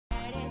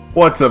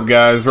What's up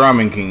guys,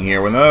 Ramen King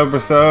here with another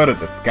episode of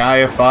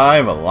Disgaea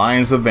 5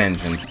 Alliance of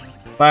Vengeance.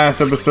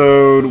 Last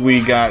episode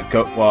we got,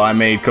 I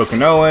made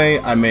Kokonoe,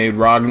 I made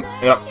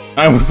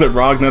I was at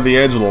Ragna the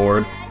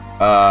Edgelord,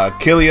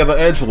 Killia the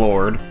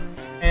Edgelord,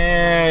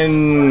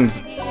 and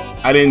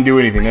I didn't do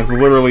anything. This is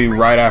literally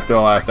right after the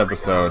last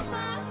episode.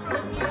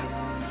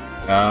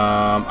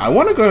 I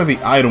want to go to the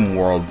item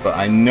world, but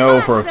I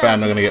know for a fact I'm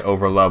going to get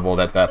over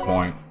leveled at that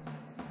point.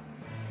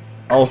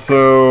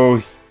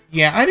 Also,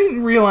 yeah, I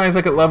didn't realize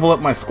I could level up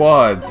my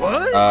squads.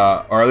 What?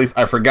 Or at least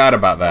I forgot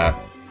about that.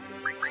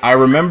 I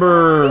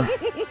remember...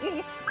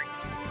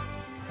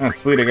 Oh,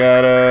 sweet, I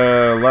got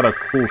a lot of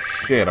cool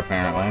shit,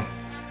 apparently.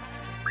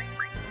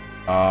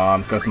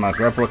 Customized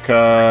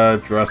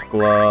replica, dress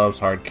gloves,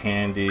 hard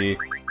candy.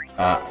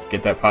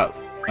 Get that pot...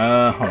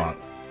 hold on.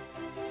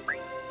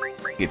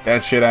 Get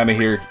that shit out of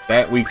here. Get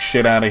that weak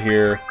shit out of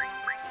here.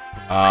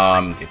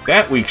 Get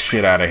that weak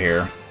shit out of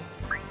here.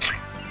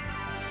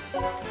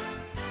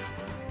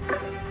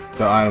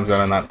 The items that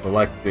are not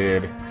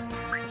selected.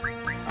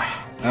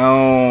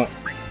 No.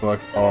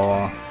 Select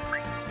all.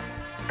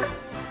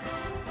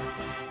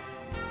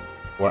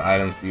 What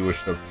items do you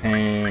wish to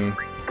obtain?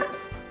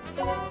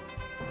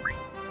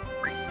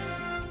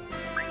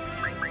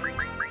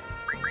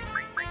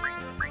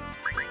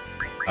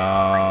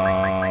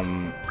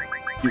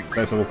 Cute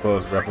festival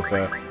clothes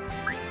replica.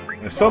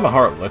 And sell the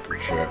heart liquor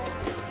shit.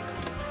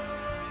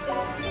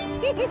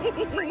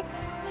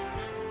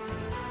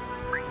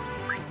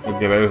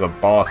 Okay, there's a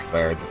boss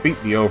there.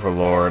 Defeat the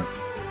Overlord.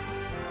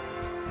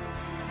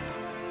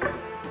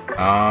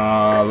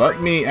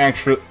 Let me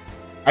actually...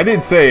 I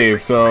did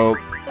save, so...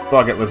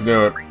 Fuck it, let's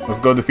do it.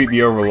 Let's go defeat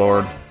the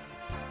Overlord.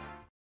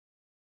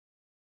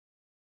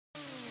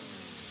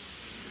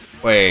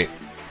 Wait.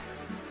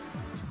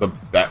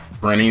 That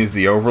Prinny's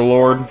the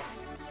Overlord?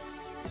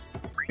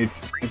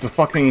 It's a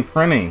fucking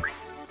Prinny.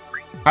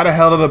 How the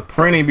hell did a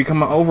Prinny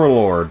become an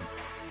Overlord?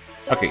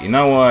 Okay, you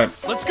know what?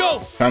 Let's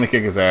go! Time to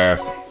kick his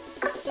ass.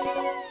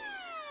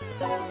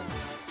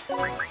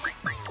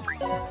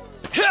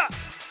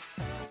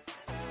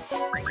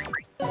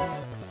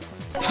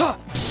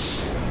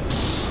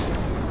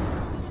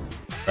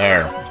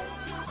 There.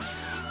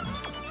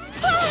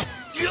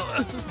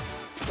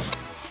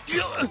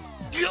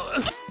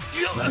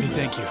 Let me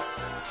thank you.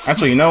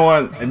 Actually, you know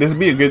what? This would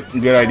be a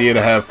good idea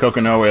to have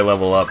Kokonoe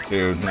level up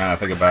too. Now I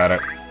think about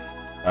it.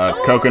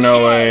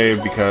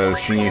 Kokonoe, because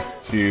she needs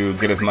to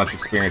get as much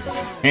experience as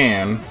she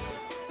can.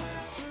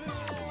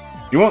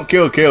 You won't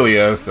kill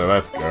Killia, so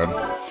that's good.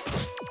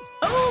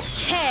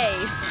 Okay.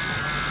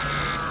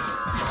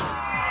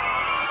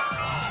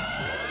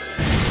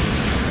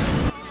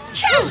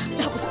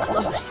 That was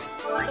close.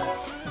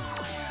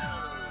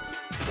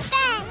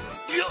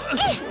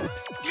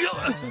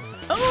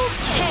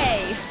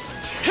 Okay.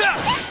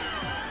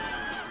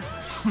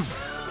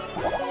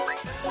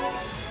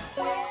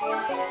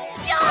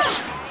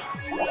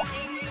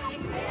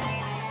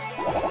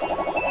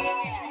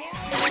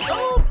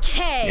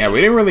 Okay. Yeah, we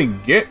didn't really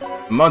get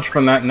much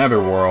from that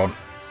netherworld.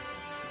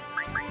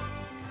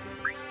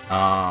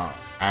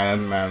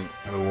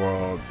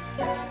 Netherworld.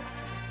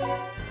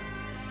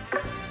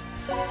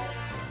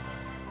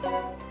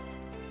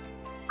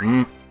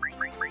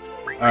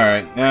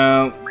 Alright,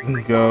 now we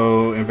can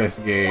go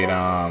investigate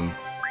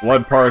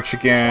Blood Parch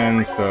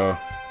again, so...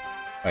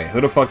 Wait,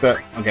 who the fuck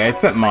that... Okay, it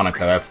sent Monica,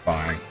 that's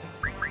fine.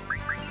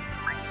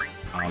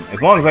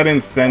 As long as I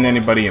didn't send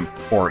anybody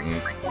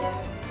important.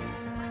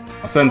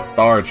 I'll send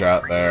Tharge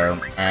out there,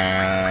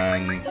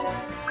 and...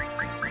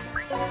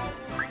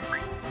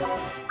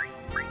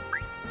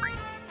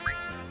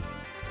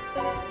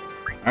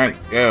 Alright,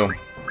 go.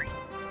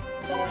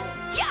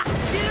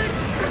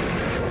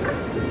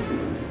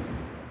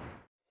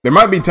 There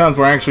might be times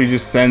where I actually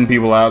just send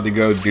people out to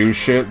go do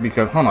shit,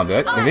 because... Hold on,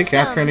 did they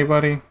capture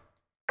anybody?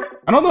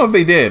 I don't know if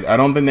they did. I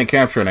don't think they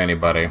captured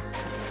anybody.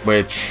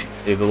 Which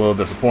is a little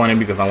disappointing,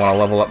 because I want to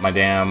level up my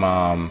damn,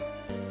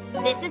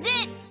 This is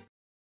it!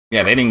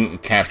 Yeah, they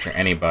didn't capture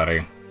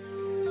anybody.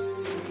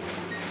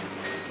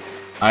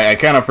 I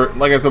kind of...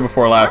 Like I said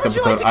before last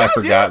episode, I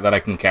forgot that I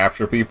can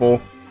capture people.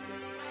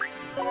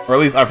 Or at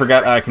least I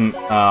forgot I can,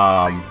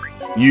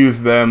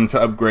 use them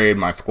to upgrade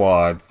my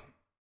squads.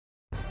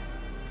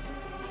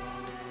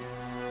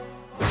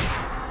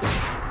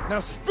 Now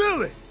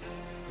spill it!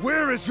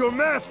 Where is your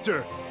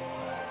master?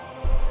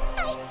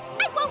 I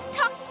won't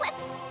talk, Plip.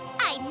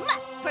 I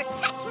must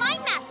protect my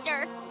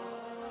master.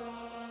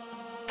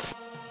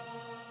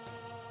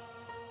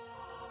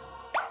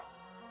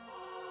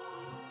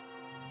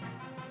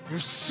 You're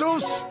so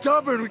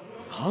stubborn.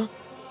 Huh?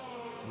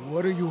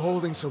 What are you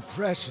holding so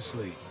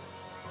preciously?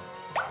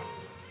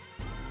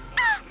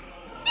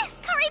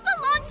 This curry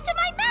belongs to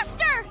my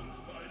master!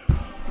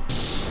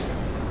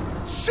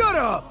 Shut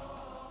up!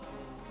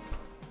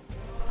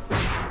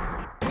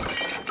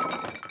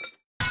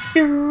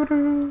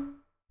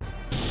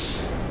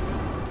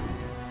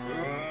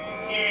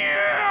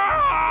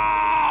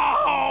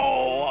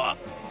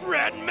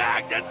 Red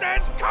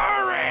Magnus's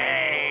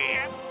curry!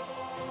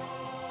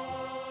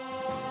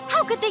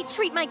 could they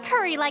treat my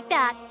curry like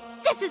that?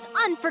 This is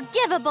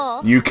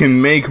unforgivable! You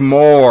can make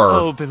more!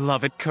 Oh,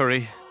 beloved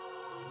curry.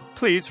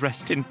 Please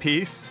rest in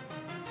peace.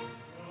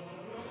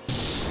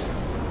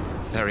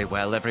 Very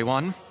well,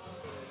 everyone.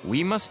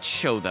 We must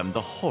show them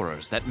the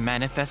horrors that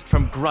manifest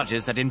from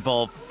grudges that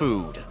involve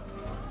food.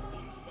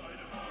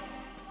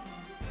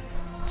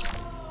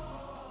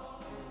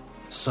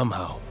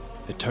 Somehow,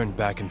 it turned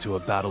back into a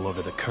battle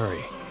over the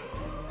curry.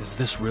 Is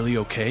this really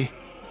okay?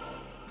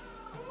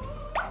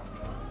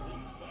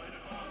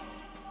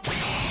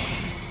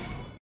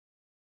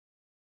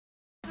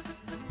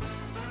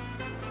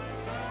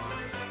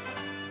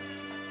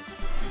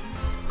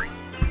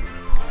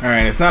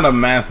 Alright, it's not a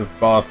massive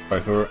boss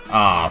fight, so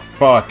ah,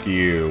 fuck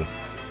you.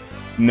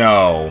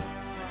 No.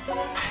 I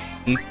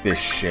hate this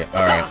shit.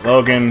 Alright,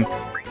 Logan.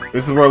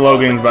 This is where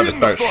Logan's about to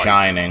start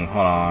shining.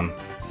 Hold on.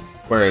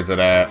 Where is it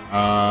at?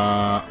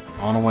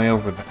 On the way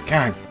over there.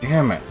 God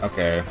damn it.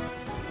 Okay.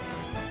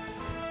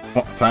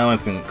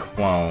 Silence and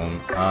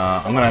clone.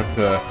 I'm gonna have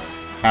to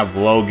have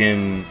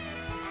Logan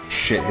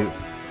shit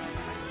his...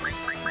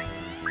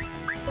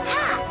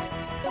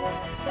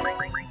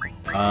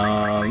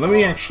 let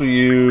me actually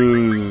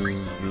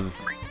use...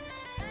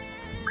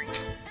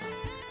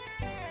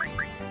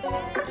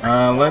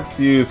 let's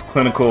use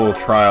clinical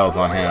trials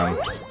on him.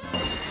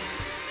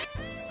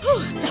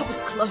 That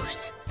was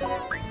close.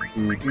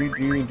 Don't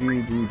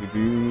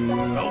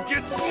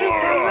get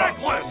super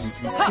reckless!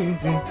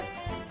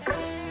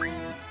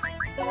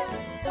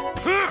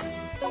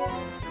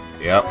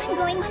 Yep. I'm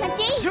going on a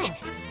date!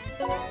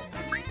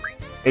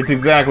 It's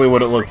exactly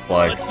what it looks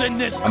like. Let's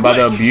end this I'm about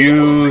to quick.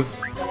 abuse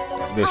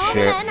this All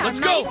shit. men are Let's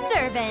my go.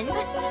 servants.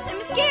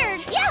 I'm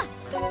scared. Yeah.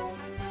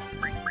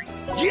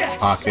 Yes!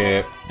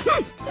 Pocket.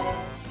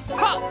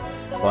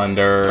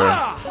 Plunder.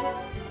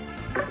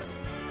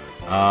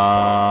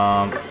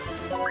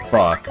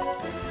 Fuck.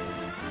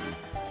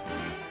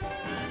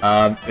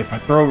 If I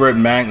throw Red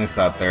Magnus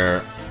out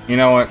there, you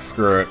know what?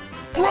 Screw it.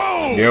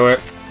 Bro! Do it.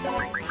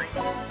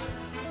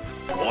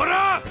 What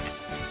up?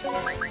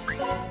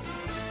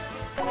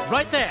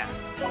 Right there.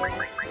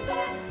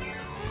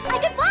 I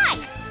could fly.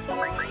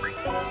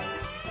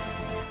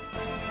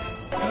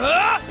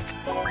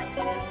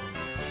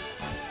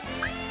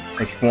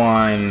 Which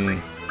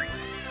one?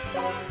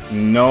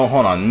 No,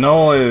 hold on.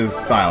 No is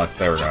silence.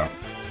 There we go.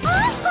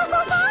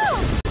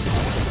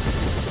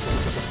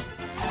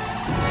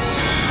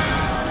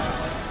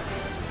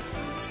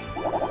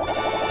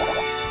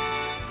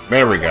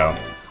 There we go.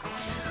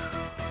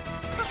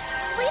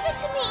 Leave it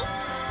to me.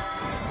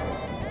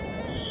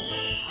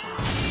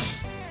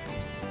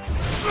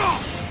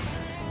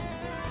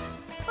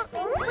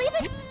 Leave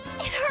it.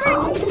 It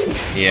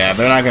hurts. Yeah,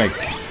 they're not gonna...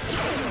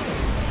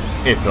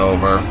 It's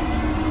over.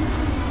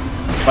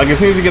 Like, as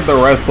soon as you get the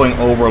Wrestling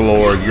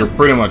Overlord, you're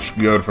pretty much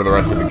good for the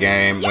rest of the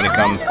game when it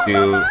comes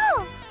to...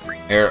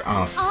 air.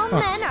 Oh, All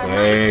men fuck's are my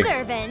sake.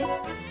 servants.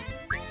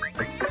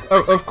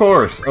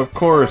 Of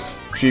course,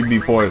 she'd be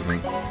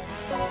poisoned.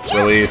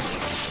 Release.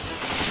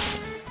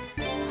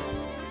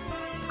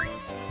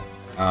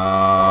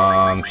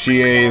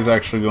 Chie is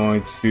actually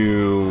going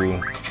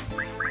to...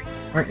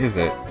 Where is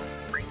it?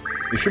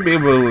 You should be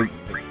able to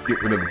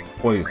get rid of the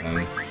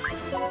poison.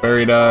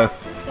 Fairy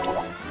Dust.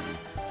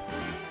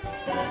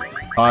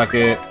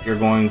 Pocket, you're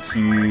going to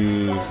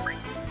use...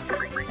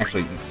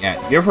 Actually, yeah,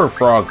 give her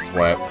Frog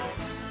Sweat.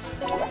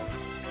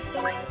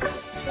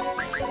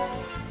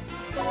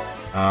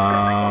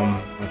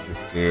 What's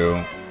this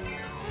do?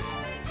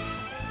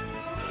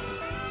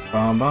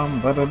 Bum bum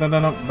ba da da da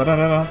da ba da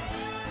da da.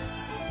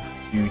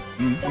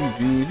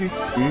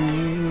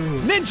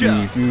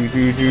 Ninja!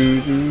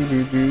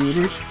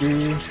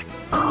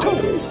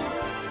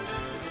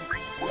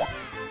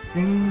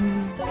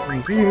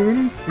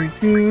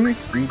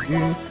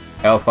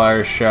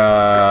 Hellfire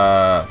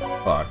Shot.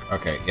 Fuck.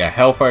 Okay, yeah,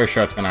 Hellfire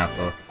Shot's gonna have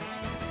to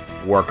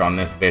work on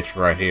this bitch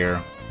right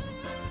here.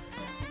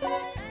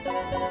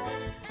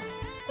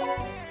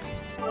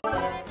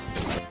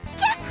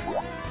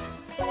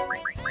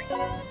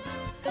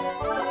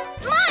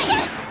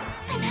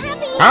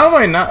 How have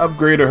I not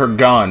upgraded her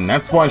gun?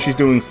 That's why she's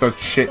doing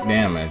such shit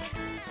damage.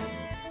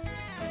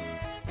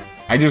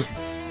 I just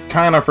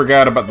kind of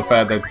forgot about the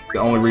fact that the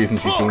only reason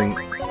she's doing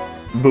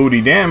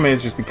booty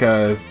damage is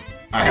because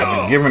I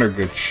haven't given her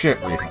good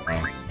shit recently.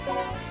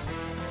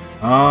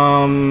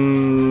 Throw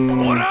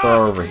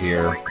her over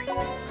here.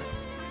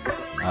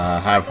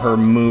 Have her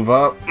move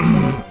up,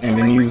 and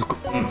then use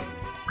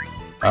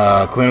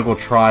clinical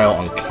trial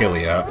on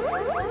Killia.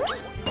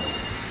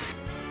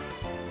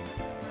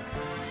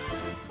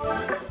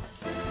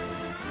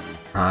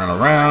 Turn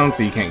around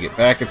so you can't get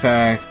back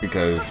attacked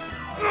because...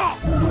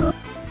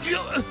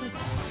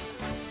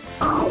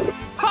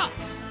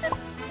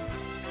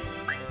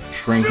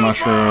 Shrink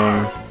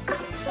Mushroom.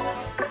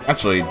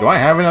 Actually, do I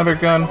have another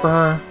gun for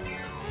her?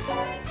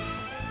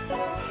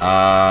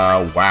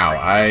 Wow,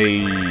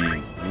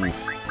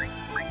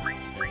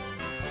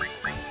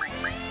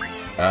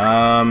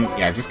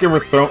 yeah, just give her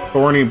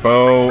Thorny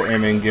Bow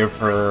and then give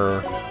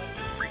her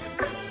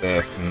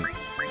this and...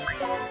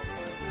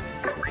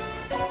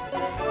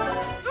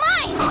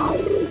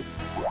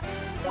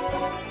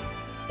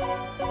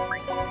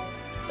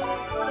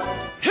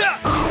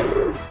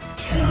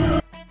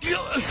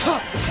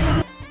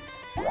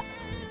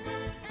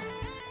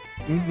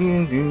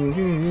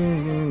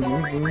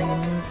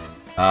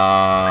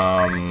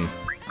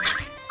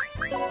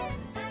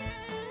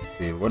 Let's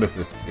see, what does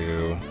this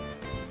do?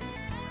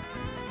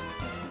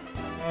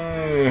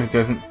 It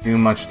doesn't do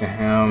much to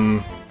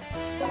him.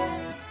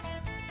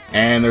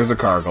 And there's a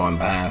car going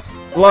past.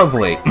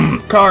 Lovely.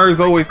 Car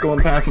is always going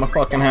past my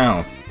fucking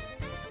house.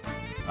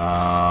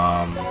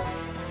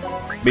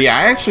 But yeah,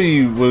 I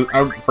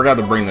forgot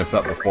to bring this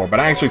up before, but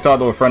I actually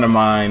talked to a friend of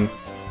mine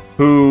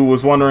who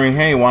was wondering,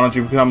 hey, why don't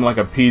you become like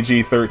a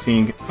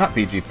PG-13, not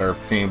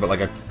PG-13, but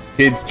like a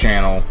kids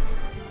channel.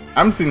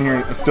 I'm sitting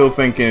here still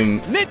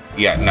thinking,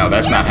 yeah, no,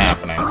 that's not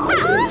happening.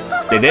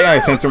 The day I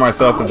censor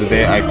myself is the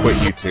day I quit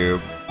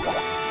YouTube.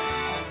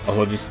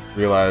 Also, I just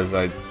realized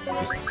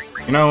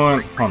you know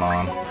what? Hold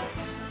on.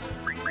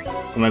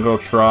 I'm gonna go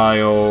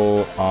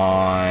trial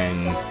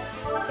on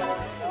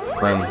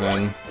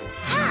Crimson.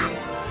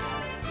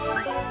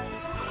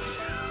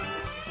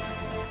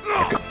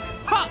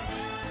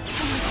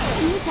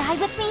 Can you die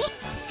with me?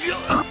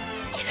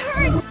 It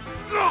hurts.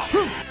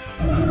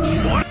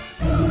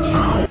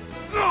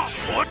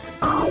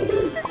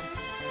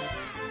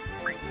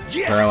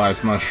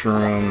 Paralyzed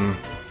Mushroom.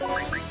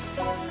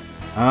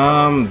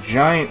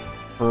 Giant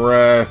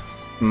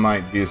Press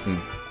might do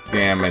some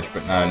damage,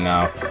 but not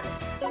enough.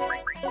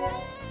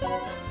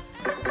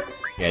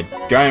 Yeah,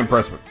 Giant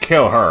Press would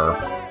kill her.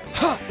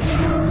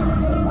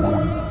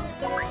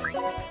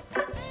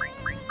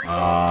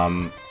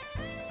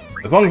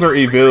 As long as her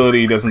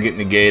ability doesn't get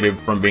negated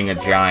from being a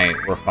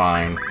giant, we're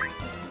fine.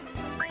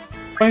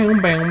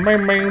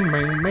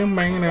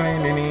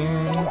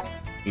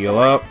 Heal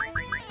up.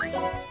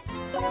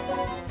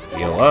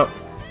 Heal up.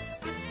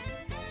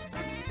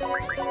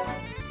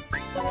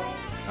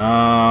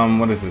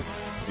 What does this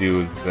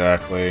do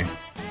exactly?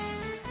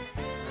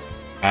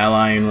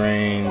 Ally in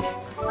range.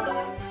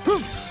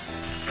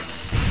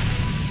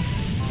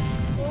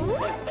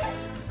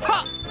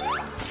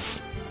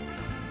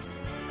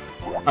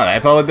 Oh,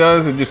 that's all it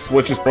does? It just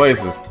switches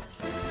places.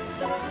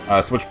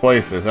 Switch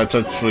places. That's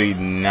actually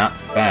not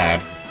bad.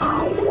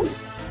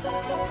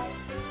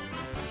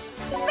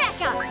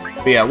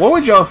 But yeah, what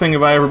would y'all think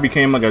if I ever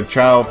became like a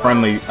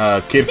child-friendly,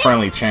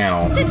 kid-friendly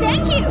channel?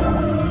 Thank you.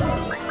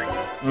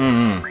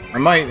 I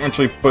might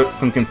actually put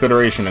some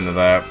consideration into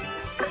that.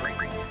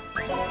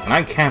 Can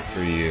I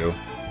capture you?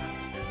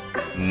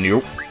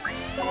 Nope.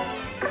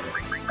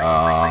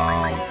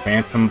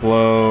 Phantom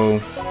Blow.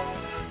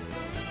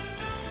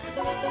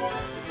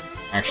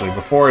 Actually,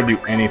 before I do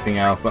anything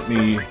else, let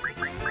me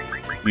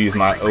use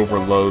my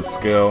overload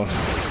skill.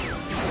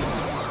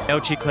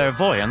 Elchi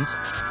Clairvoyance.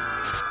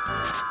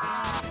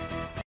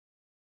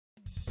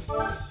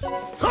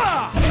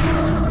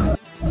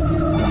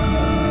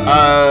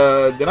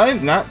 Did I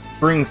not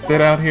bring Sid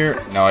out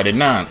here? No, I did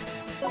not.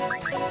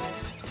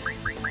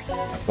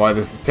 That's why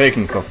this is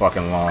taking so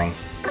fucking long.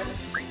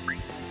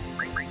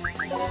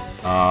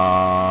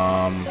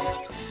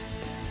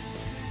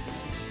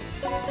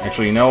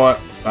 Actually, you know what?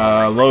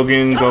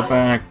 Logan, go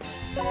back.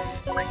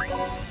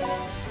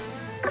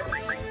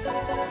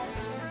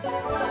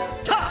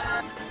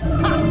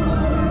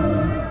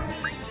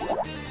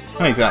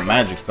 Oh, he's got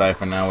Magic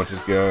Siphon now, which is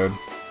good.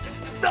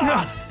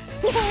 Wow!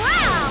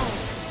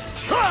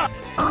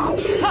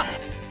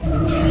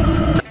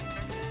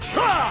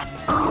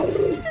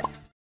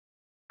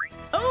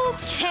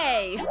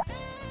 Okay.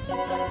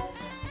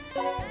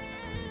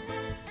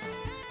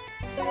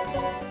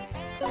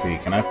 Let's see,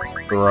 can I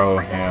throw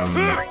him?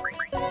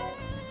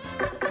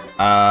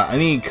 I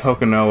need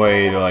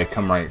Kokonoe to like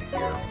come right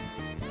here.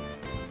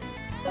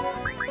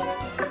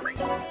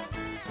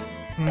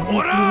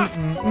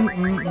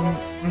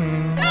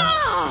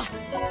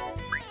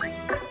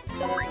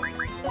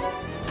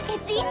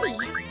 It's easy.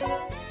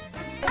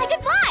 I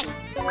can fly.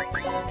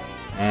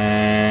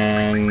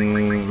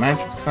 And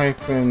Magic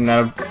Siphon,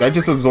 that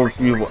just absorbs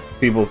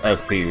people's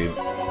SP.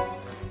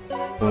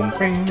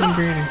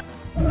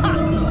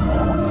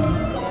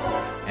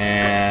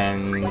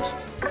 And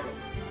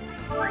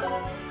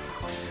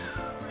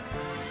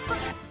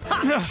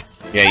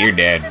yeah, you're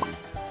dead.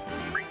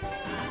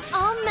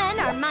 All men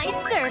are my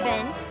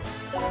servants.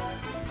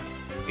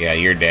 Yeah,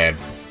 you're dead.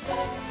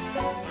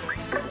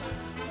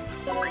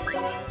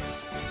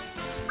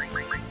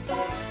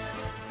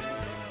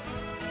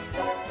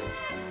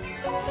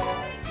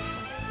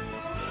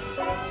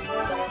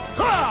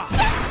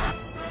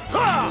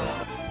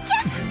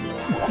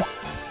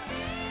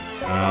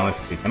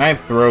 Let's see. Can I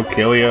throw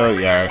Killia?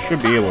 Yeah, I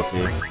should be able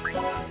to.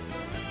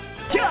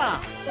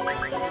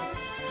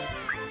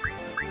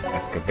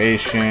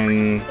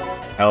 Excavation,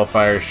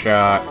 Hellfire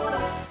Shot.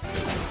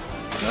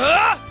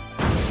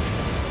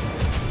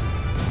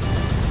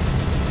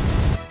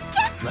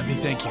 Let me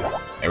thank you.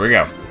 There we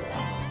go.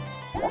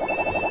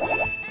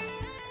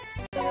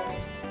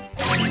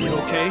 You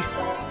okay?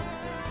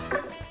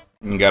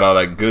 You got all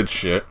that good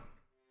shit.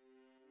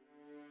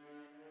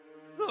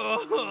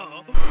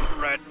 Oh,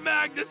 Red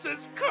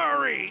Magnus's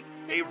curry!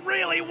 He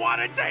really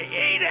wanted to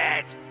eat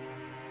it!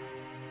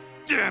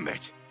 Damn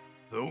it!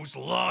 Those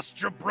lost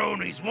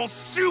jabronis will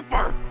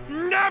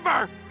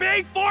never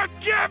be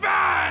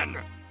forgiven!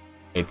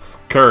 It's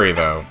curry,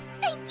 though.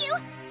 They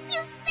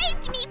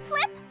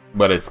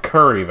But it's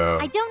curry, though.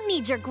 I don't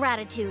need your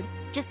gratitude.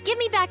 Just give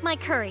me back my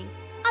curry.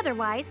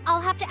 Otherwise, I'll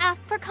have to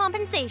ask for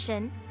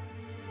compensation.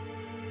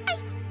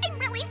 I'm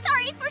really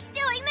sorry for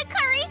stealing the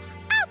curry.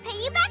 I'll pay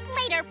you back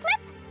later,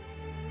 Plip.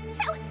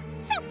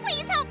 So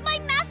please help my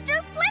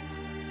master, Plip.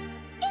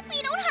 If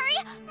we don't hurry,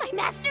 my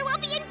master will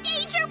be in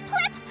danger,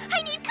 Plip.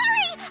 I need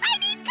curry,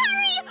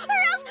 or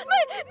else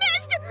my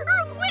master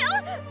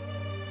will...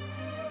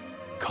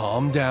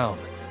 Calm down.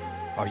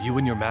 Are you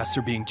and your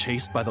master being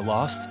chased by the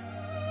Lost?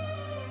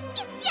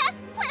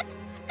 Yes, Plip.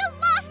 The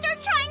Lost are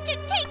trying to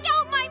take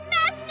out my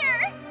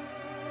master.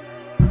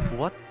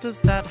 What does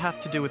that have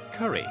to do with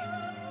curry?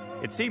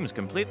 It seems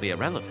completely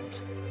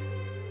irrelevant.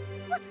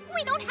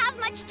 We don't have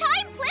much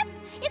time, Plip.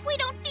 If we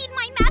don't feed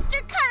my master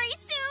curry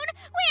soon,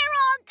 we're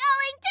all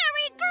going to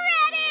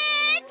regret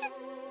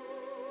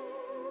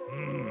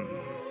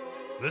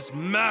it! This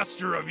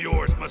master of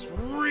yours must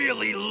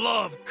really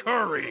love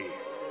curry.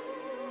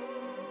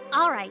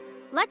 Alright,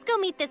 let's go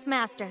meet this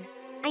master.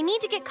 I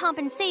need to get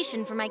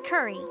compensation for my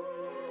curry.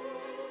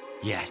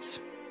 Yes.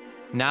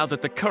 Now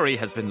that the curry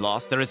has been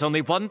lost, there is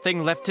only one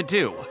thing left to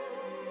do.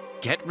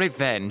 Get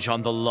revenge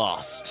on the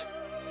Lost.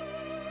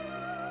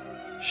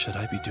 Should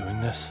I be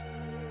doing this?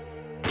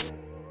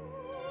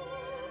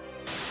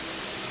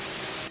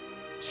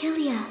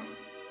 Kilia.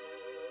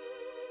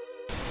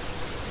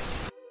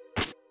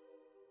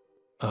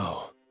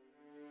 Oh,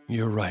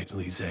 you're right,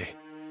 Lise.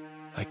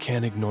 I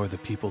can't ignore the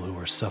people who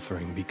are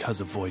suffering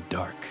because of Void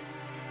Dark.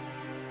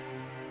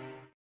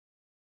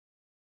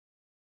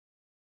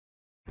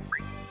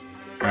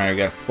 Alright, we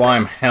got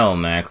Slime Hell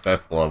next.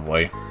 That's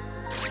lovely.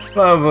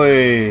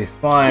 Lovely!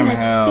 Slime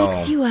Hell. Let's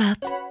fix you up.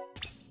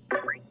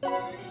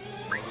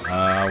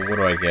 What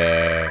do I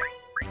get?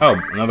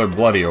 Oh, another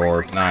bloody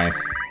orb. Nice.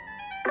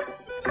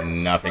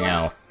 Nothing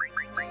else.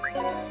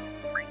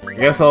 I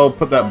guess I'll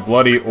put that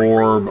bloody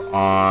orb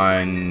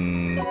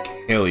on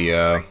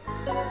Kilia.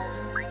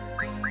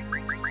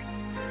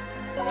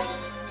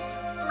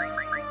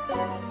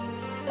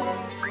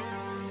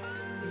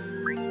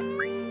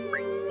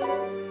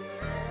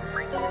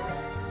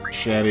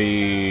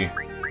 Machete.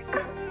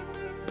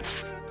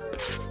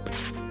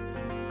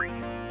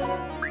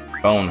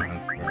 Bone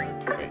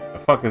Hunter. Wait, the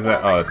fuck is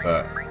that? Oh, it's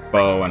a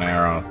bow and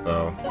arrow,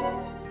 so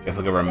I guess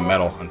I'll give her a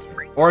Metal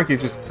Hunter. Or I could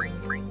just...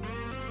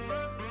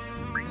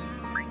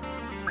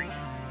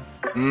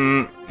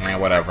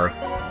 whatever.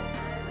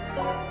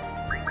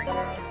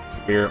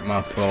 Spirit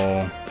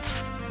Muscle.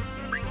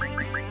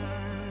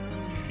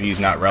 She's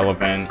not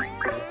relevant.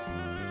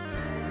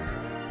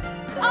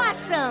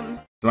 Awesome!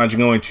 So I'm actually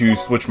going to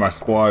switch my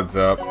squads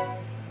up.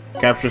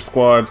 Capture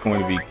squad's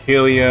going to be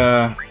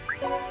Kilia,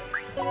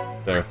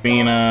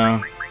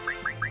 Seraphina,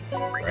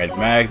 Red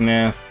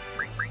Magnus.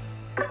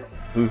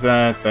 Who's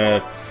that?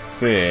 That's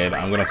Sid.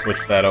 I'm gonna switch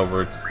that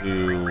over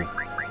to...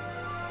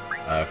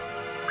 I'm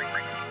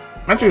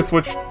actually gonna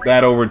switch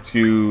that over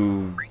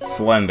to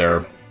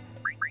Slender.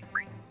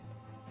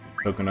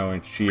 Kokono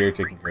and Cheer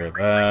taking care of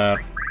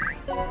that.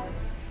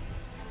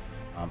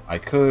 I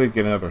could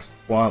get another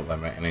squad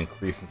limit and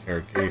increase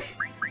interrogation.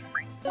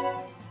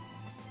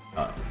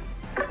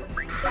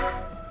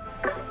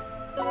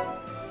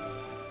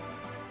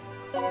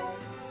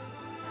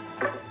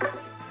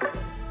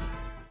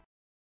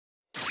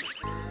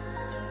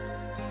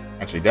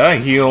 Actually, did I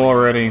heal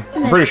already?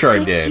 I'm pretty sure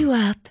I did.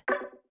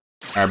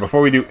 Alright,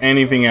 before we do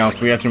anything else,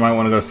 we actually might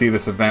want to go see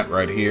this event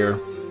right here.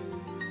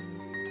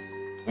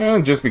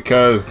 And just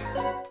because...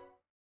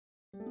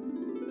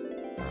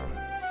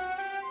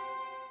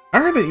 I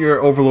heard that you're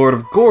Overlord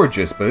of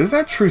Gorgeous, but is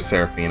that true,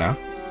 Seraphina?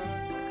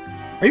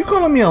 Are you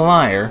calling me a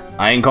liar?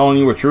 I ain't calling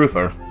you a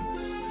truther.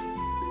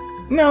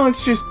 No,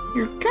 it's just,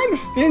 you're kind of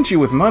stingy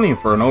with money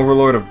for an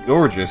Overlord of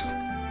Gorgeous.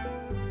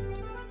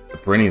 The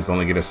Brinnies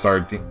only get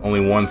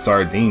only one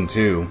sardine,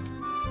 too.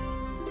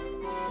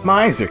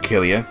 My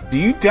Zerkilia, do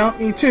you doubt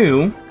me,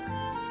 too?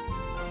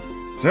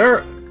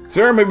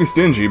 Sarah may be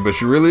stingy, but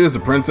she really is a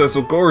Princess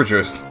of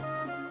Gorgeous.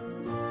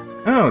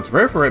 Oh, it's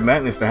rare for Red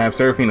Madness to have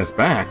Seraphina's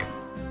back.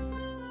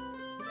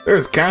 Their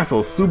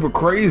castle's super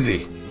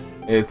crazy.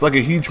 It's like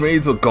a huge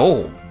maze of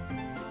gold.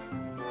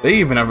 They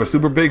even have a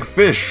super big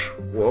fish.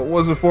 What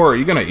was it for? Are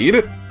you gonna eat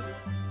it?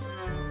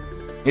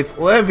 It's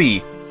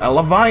Levy, a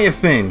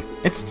Leviathan.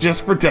 It's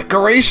just for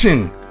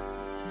decoration.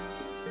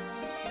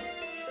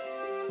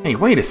 Hey,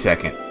 wait a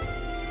second.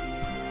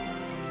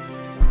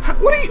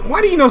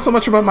 Why do you know so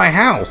much about my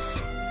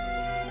house?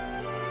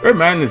 Red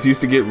Madness used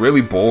to get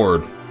really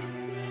bored.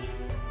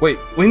 Wait,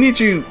 we need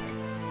you...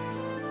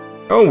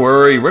 Don't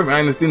worry, Red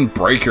Madness didn't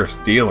break or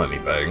steal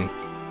anything.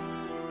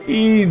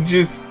 He did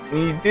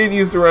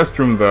use the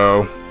restroom,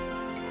 though.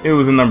 It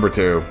was a number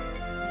 2.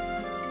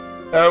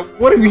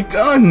 What have you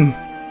done?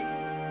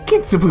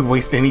 Can't simply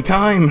waste any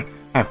time.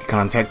 I have to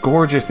contact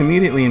Gorgeous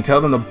immediately and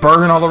tell them to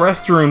burn all the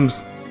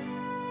restrooms.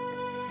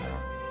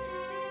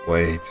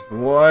 Wait,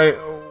 why?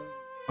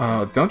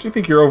 Don't you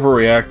think you're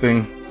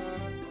overreacting?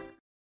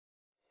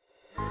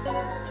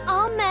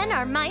 All men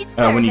are my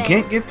servants. When you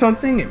can't get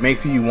something, it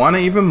makes you want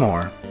it even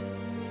more.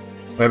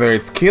 Whether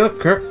it's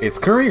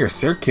Curry or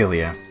Sir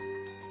Kilia.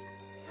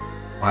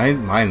 Why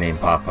did my name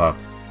pop up?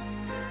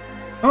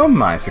 Oh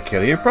my,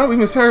 Sakili, you probably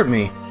misheard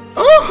me.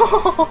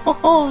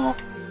 Oh,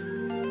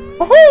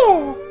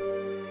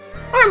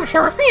 I'm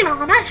Serafina,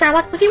 and I sound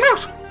like Mickey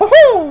Mouse.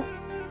 Oh,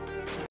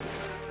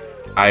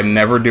 I'm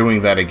never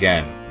doing that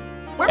again.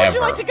 Where would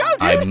you like to go,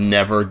 dude? I'm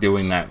never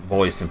doing that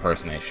voice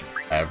impersonation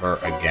ever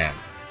again.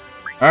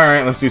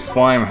 Alright, let's do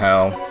Slime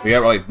Hell. We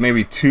got like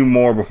maybe 2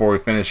 more before we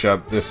finish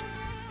up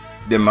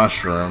the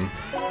mushroom.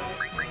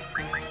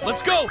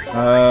 Let's go!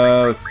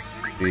 Let's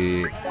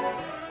see. Alright,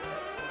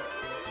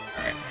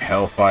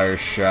 Hellfire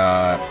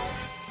Shot.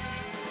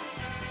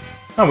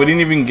 Oh, we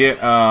didn't even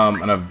get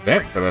an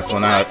event for this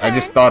one. I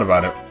just thought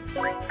about it.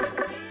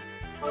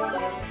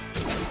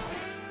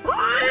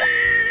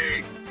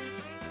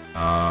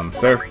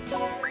 Surf.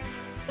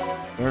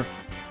 Surf.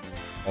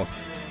 Also.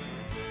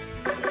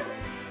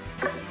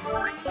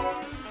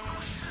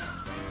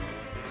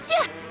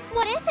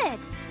 What is it?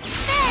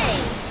 Hey!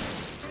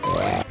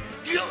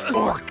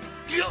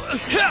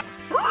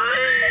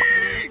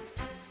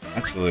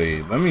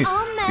 Actually, let me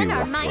All see men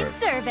are real my quick.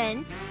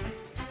 servants.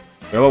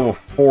 They're level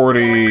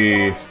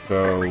 40,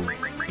 so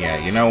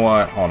yeah, you know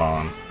what? Hold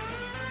on.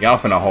 Y'all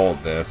finna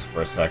hold this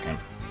for a second.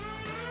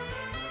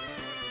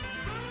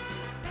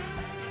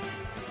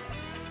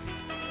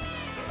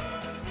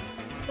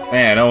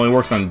 Man, it only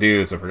works on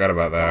dudes. I forgot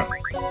about that.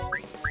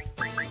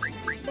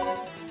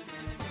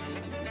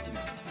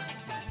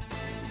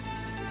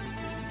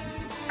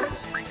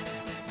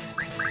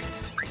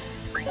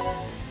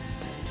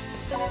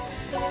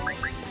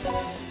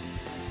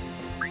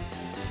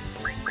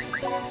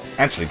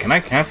 Actually, can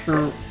I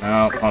capture?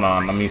 No, hold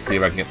on. Let me see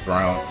if I can get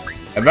thrown.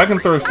 If I can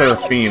throw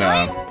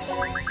Serafina.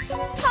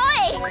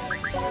 Hoi!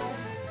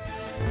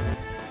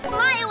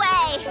 Fly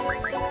away!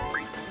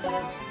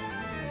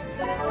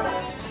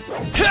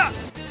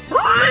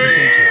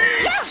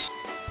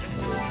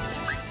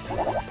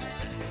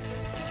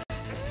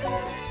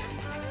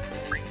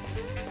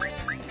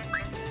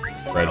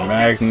 Red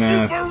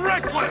Magnus. Super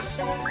reckless!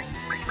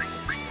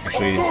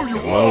 Actually,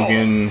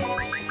 Logan.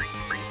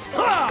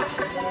 Ha!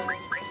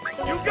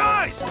 You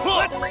guys,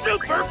 let's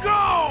super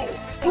go!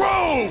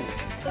 Bro!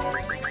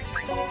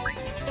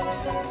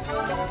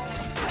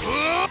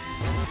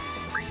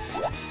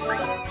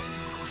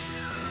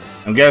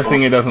 I'm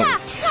guessing it doesn't.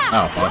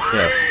 Oh, well,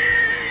 shit.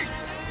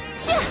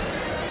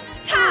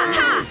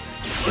 Turn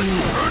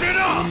it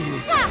up!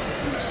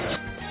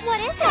 What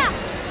is it?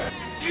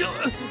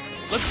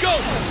 Let's go!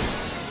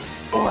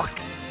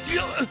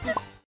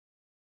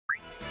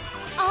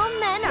 All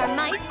men are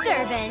my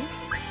servants.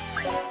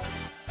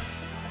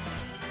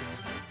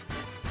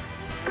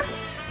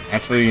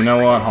 Actually, you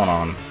know what? Hold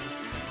on.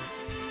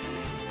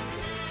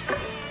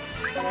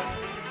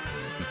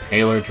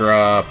 Impaler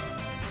drop.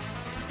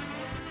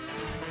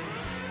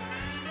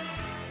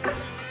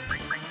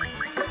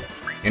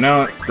 You know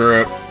what?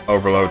 Screw it.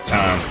 Overload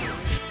time.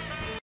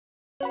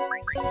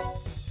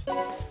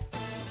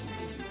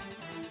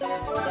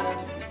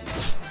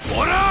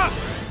 What up?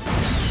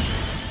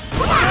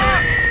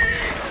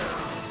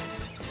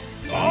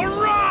 All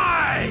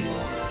right!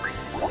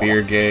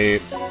 Fear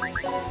Gate.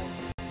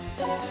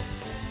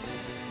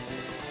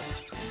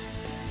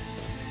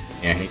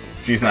 Yeah,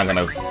 she's not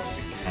gonna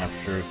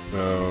capture,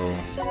 so...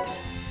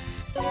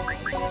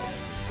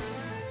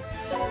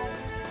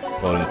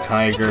 Exploding It's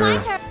Tiger. my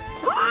turn.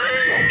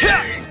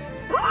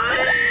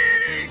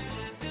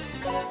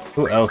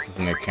 Who else is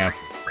in their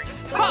capture?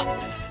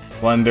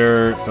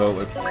 Slender, so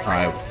let's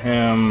try with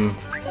him.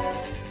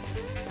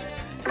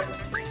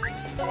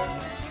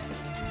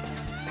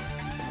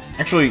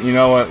 Actually, you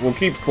know what? We'll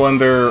keep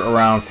Slender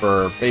around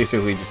for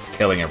basically just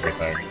killing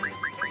everything.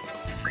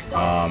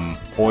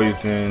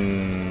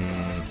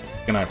 Poison...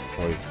 Can I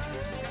poison?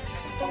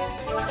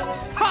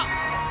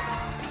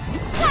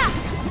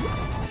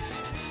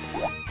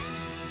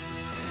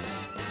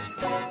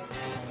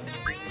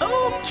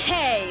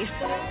 Okay.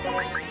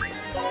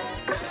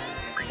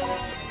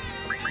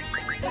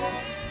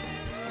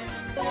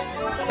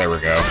 There we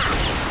go.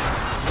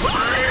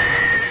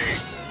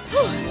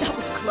 That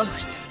was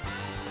close.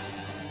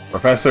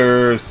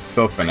 Professor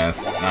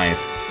Sophinus.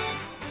 Nice.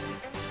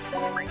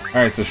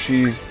 Alright, so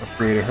she's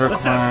upgraded her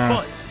Let's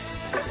have class.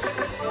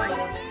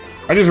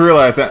 I just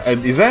realized that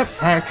is that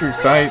Patrick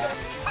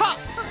Sites?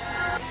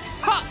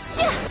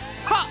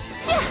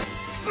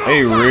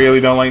 They really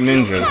don't like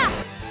ninjas.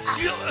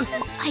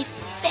 I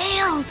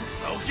failed.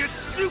 I'll get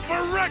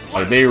super reckless!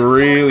 Like they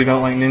really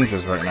don't like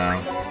ninjas right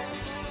now.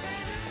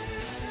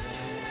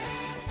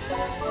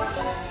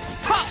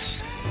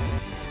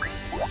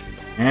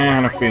 Yeah, I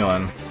had a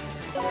feeling.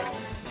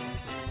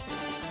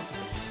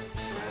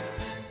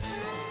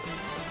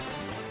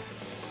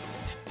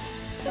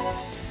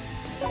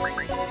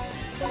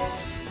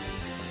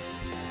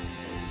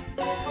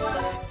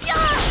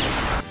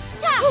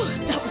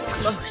 That was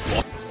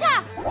close.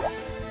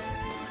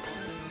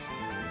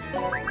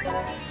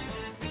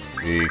 Let's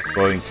see,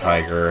 Exploding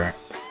Tiger.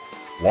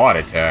 Squad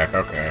attack,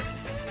 okay.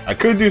 I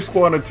could do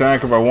squad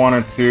attack if I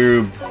wanted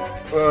to,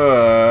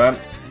 but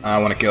I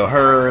want to kill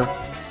her.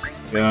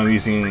 Then I'm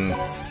using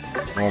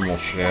normal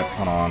shit.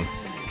 Hold on.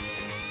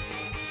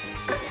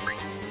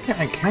 Can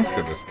I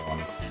capture this one?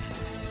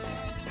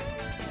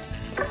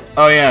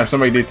 Oh yeah,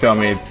 somebody did tell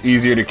me it's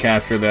easier to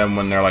capture them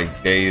when they're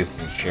like dazed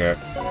and shit.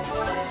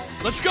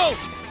 Let's go!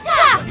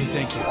 Let me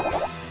thank you.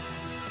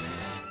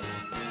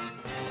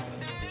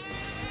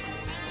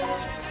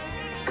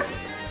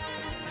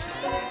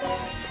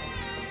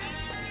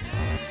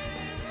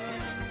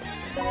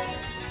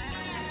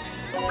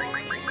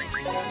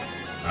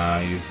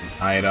 Use an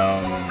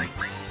item.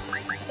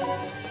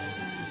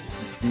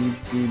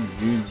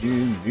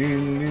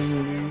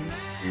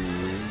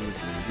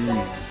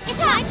 It's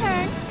my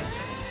turn.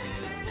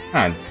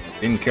 Ah,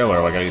 didn't kill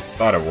her like I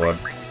thought it would.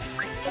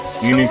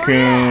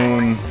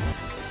 Unicorn.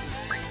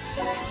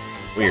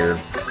 Weird.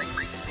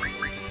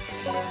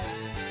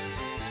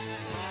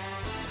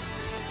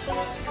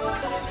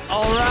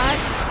 Alright.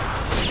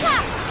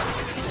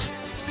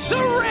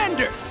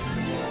 Surrender!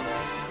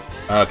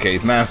 Okay,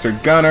 he's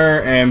mastered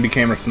gunner and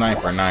became a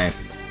sniper.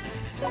 Nice.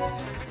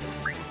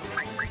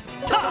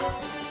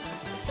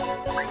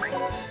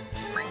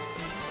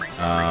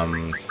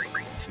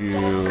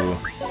 You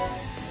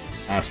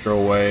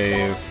Astral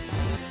Wave.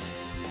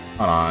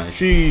 Hold on,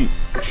 she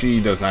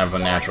doesn't have a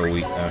natural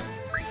weakness.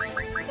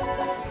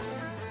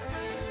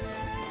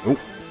 Oop.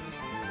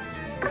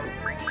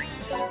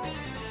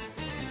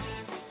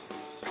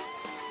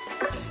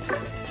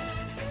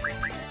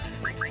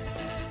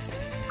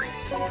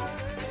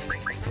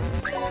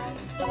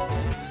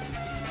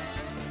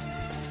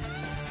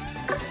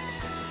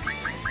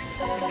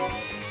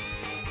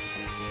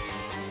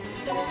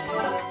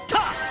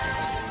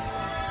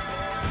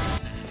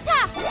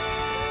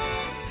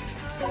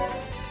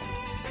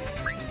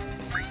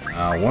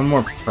 One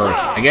more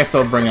person. I guess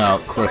I'll bring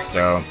out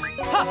Christo.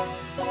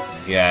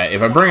 Yeah,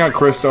 if I bring out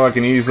Christo, I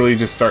can easily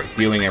just start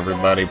healing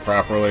everybody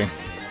properly.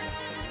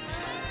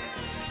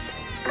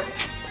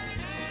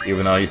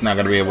 Even though he's not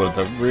going to be able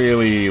to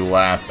really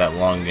last that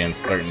long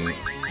against certain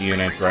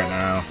units right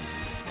now.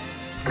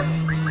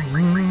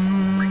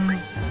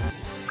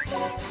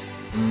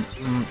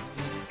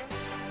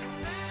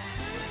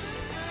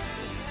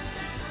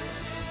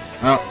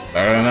 Oh,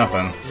 better than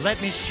nothing.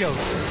 Let me show you.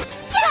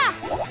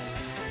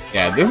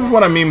 Yeah, this is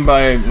what I mean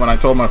by when I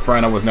told my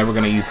friend I was never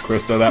going to use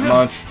Christo that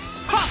much.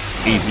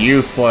 He's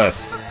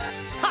useless.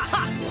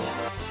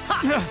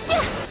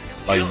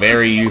 Like,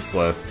 very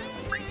useless.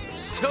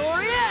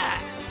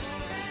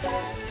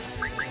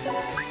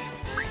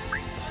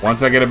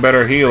 Once I get a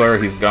better healer,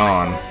 he's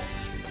gone.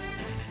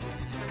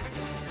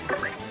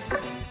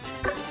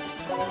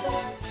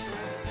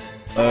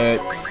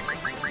 Let's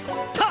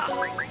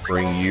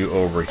bring you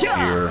over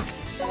here.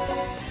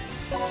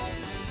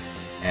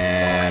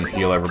 And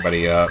heal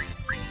everybody up.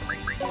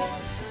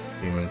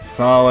 Demon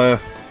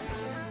Solace.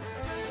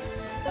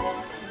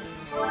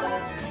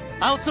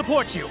 I'll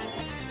support you.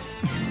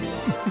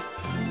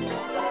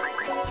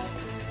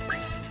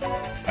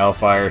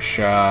 Hellfire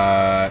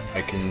Shot.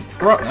 I can...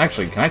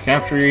 Actually, can I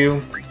capture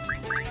you?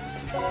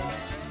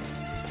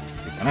 Let's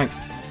see, can I...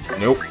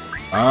 Nope.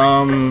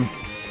 I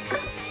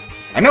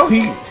know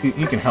he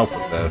can help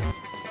with this.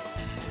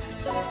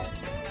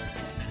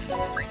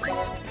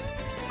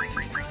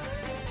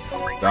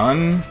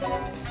 Stun.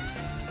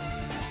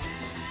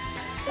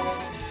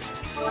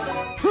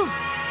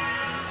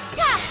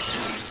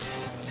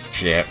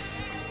 Shit.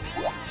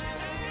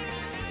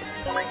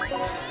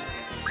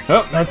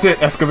 Oh, that's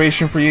it.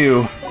 Excavation for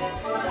you.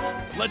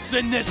 Let's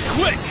end this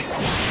quick.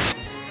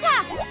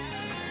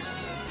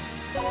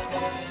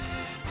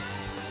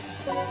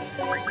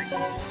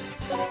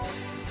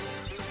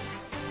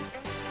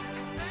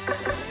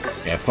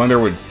 Yeah, Slender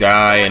would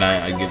die, and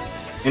I get...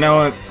 You know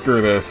what?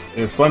 Screw this.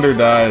 If Slender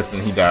dies, then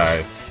he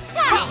dies.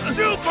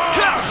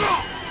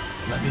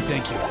 Let me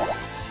thank you.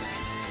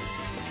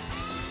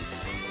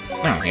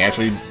 No, he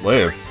actually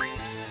lived.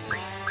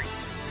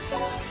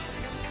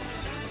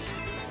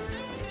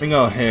 I think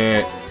I'll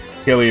hit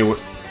kill you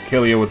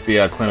with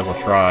the clinical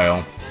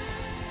trial.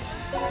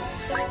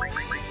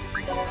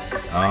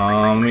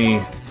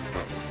 Me.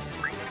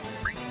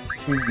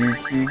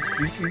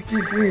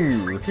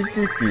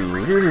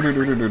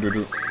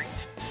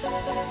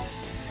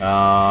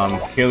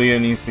 Killia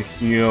needs to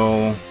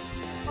heal.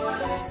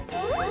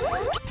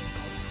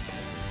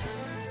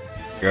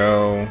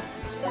 Go.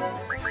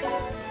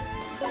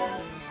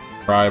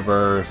 Cry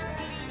burst.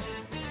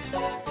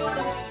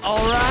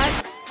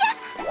 Alright.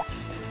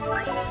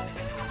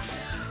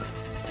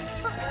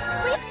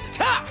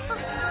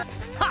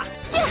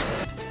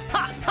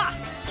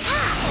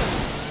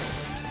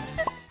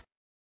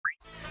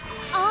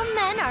 All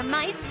men are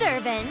my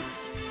servants.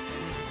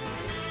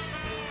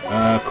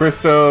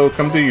 Christo,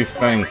 come do your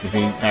thing since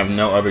you have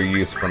no other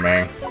use for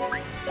me.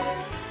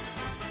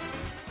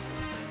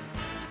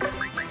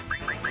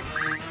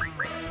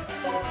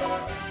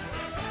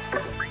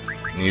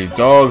 These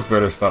dogs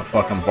better stop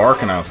fucking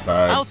barking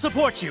outside. I'll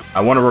support you.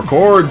 I want to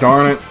record,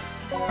 darn it.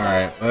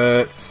 Alright,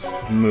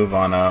 let's move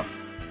on up.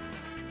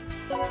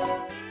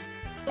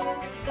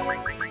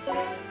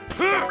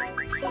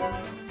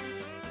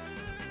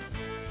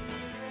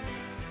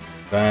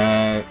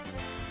 that.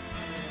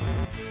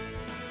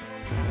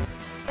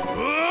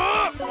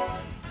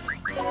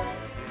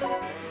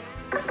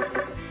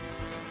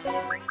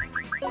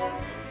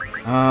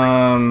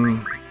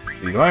 Let's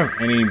see, do I have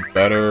any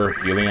better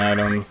healing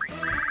items?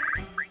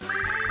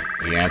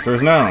 The answer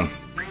is no.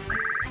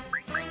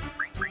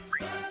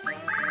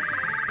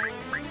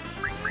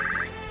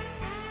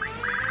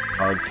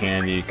 Hard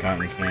candy,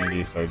 cotton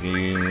candy,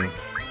 sardines,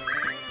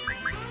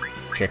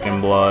 chicken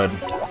blood.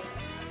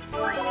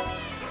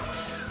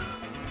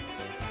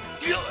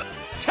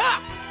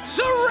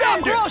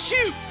 Surrender! Stop,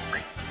 shoot!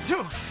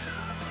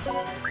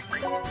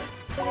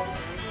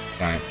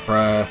 Giant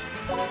press.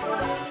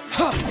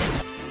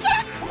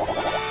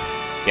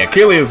 Yeah,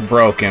 Kilia's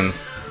broken.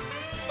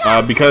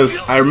 Because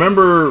I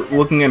remember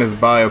looking at his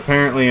bio,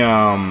 apparently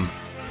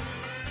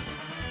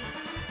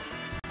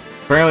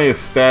his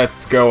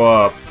stats go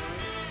up.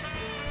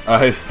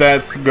 His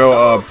stats go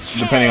up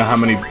depending on how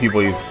many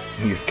people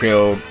he's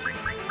killed.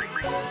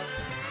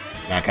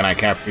 Now, can I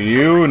capture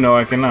you? No,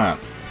 I cannot.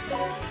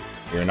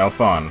 You're no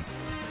fun.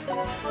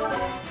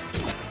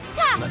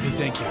 Let me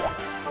thank you.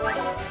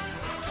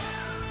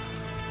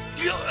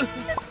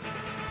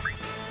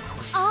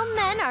 All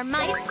men are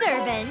my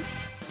servants.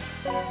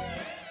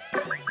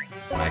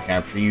 Can I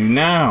capture you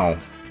now?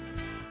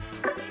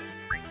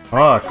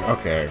 Fuck,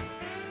 okay.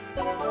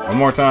 One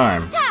more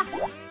time.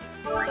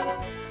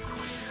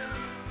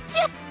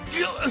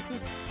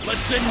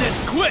 Let's end this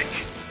quick!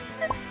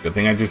 Good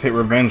thing I just hit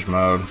revenge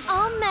mode.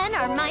 All men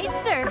are my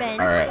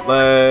servants. Alright,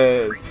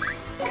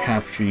 let's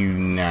capture you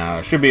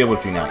now. Should be able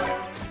to now.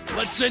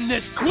 Let's end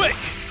this quick!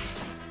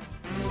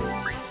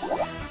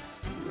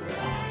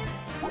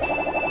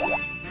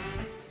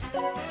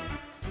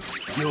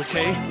 You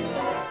okay?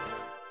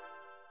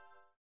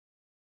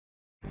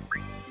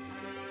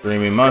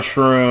 Dreamy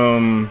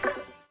mushroom.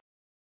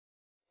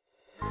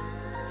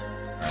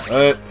 Alright,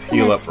 let's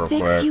heal up real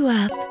quick. Fix you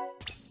up.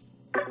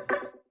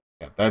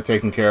 Got that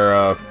taken care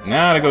of.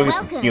 Now to go get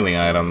some healing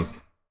items.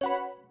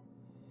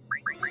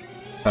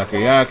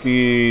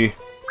 Takoyaki.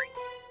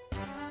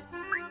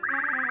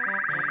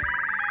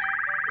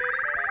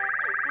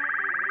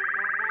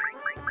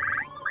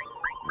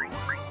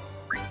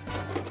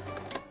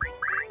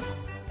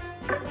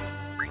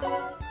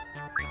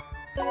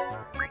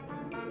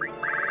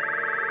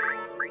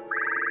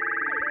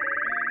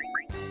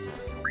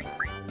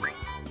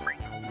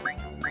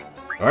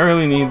 Do I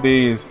really need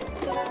these?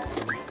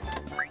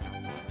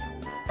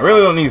 I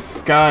really don't need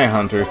Sky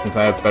Hunter since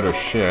I have better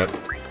shit.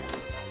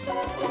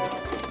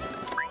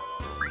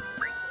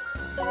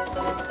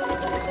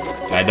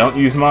 I don't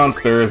use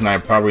monsters, and I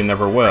probably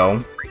never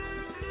will.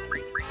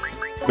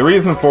 The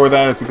reason for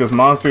that is because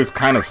monsters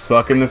kind of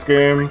suck in this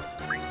game.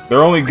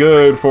 They're only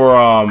good for,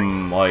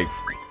 like,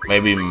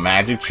 maybe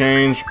magic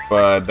change,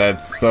 but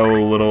that's so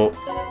little...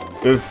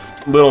 There's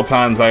little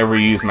times I ever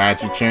use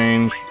magic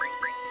change.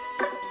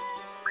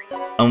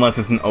 Unless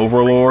it's an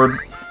overlord.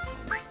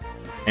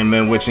 And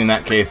then, which in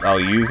that case, I'll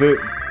use it.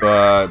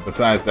 But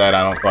besides that,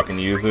 I don't fucking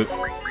use it.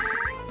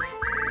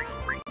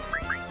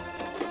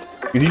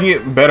 Because you can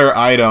get better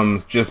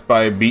items just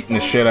by beating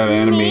the shit out of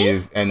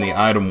enemies in the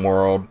item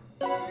world.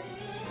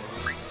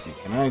 Let's see,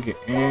 can I get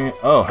in?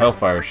 Oh,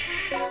 Hellfire.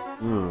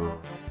 Sure.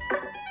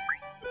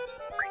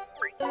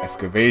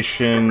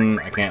 Excavation.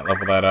 I can't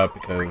level that up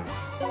because...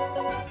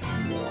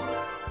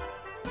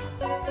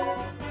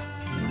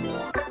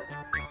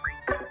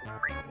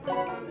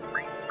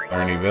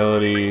 Learn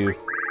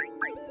abilities.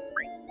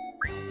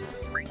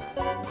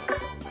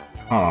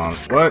 Hold on,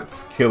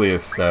 what's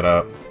Kilia's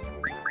setup?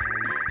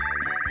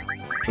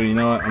 So you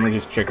know what? I'm gonna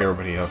just check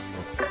everybody else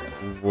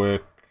real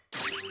quick.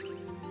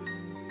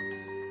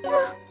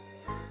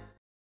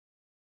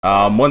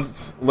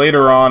 Once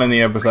later on in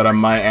the episode, I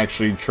might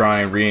actually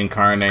try and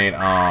reincarnate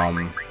all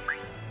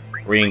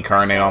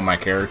my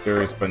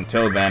characters. But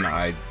until then,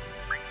 I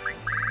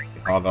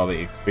hog all the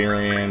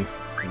experience,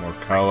 more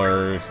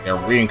colors,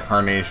 yeah,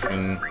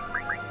 reincarnation.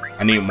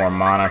 I need more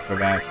mana for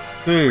that.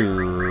 So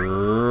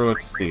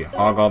let's see,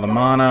 hog all the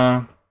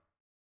mana.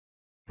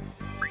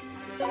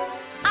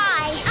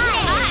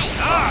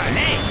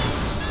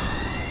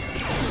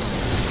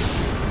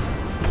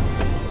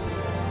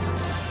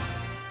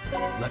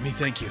 Let me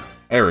thank you.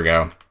 There we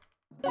go.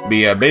 But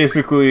yeah,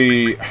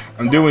 basically,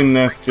 I'm doing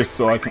this just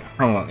so I can...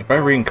 Hold on, if I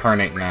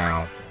reincarnate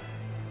now,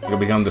 I can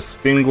become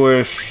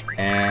distinguished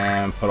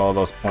and put all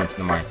those points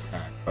into my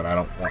attack, but I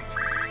don't want to.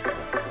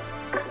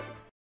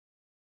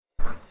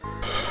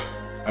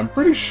 I'm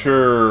pretty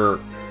sure...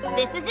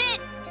 This is it!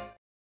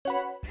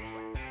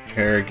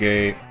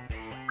 Interrogate...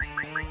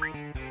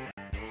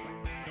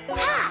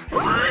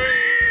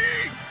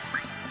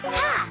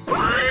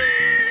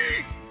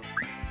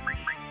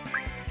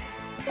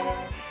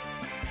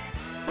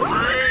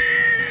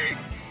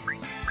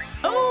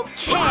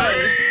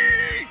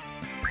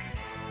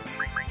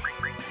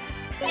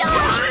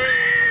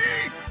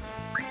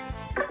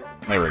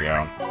 There we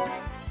go.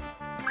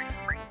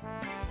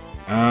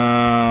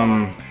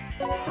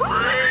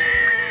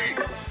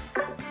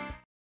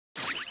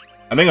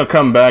 I think I'll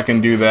come back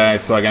and do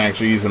that so I can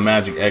actually use the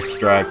magic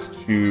extracts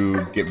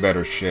to get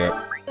better shit.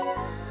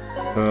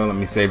 So let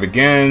me save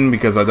again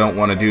because I don't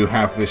want to do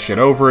half this shit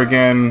over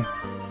again.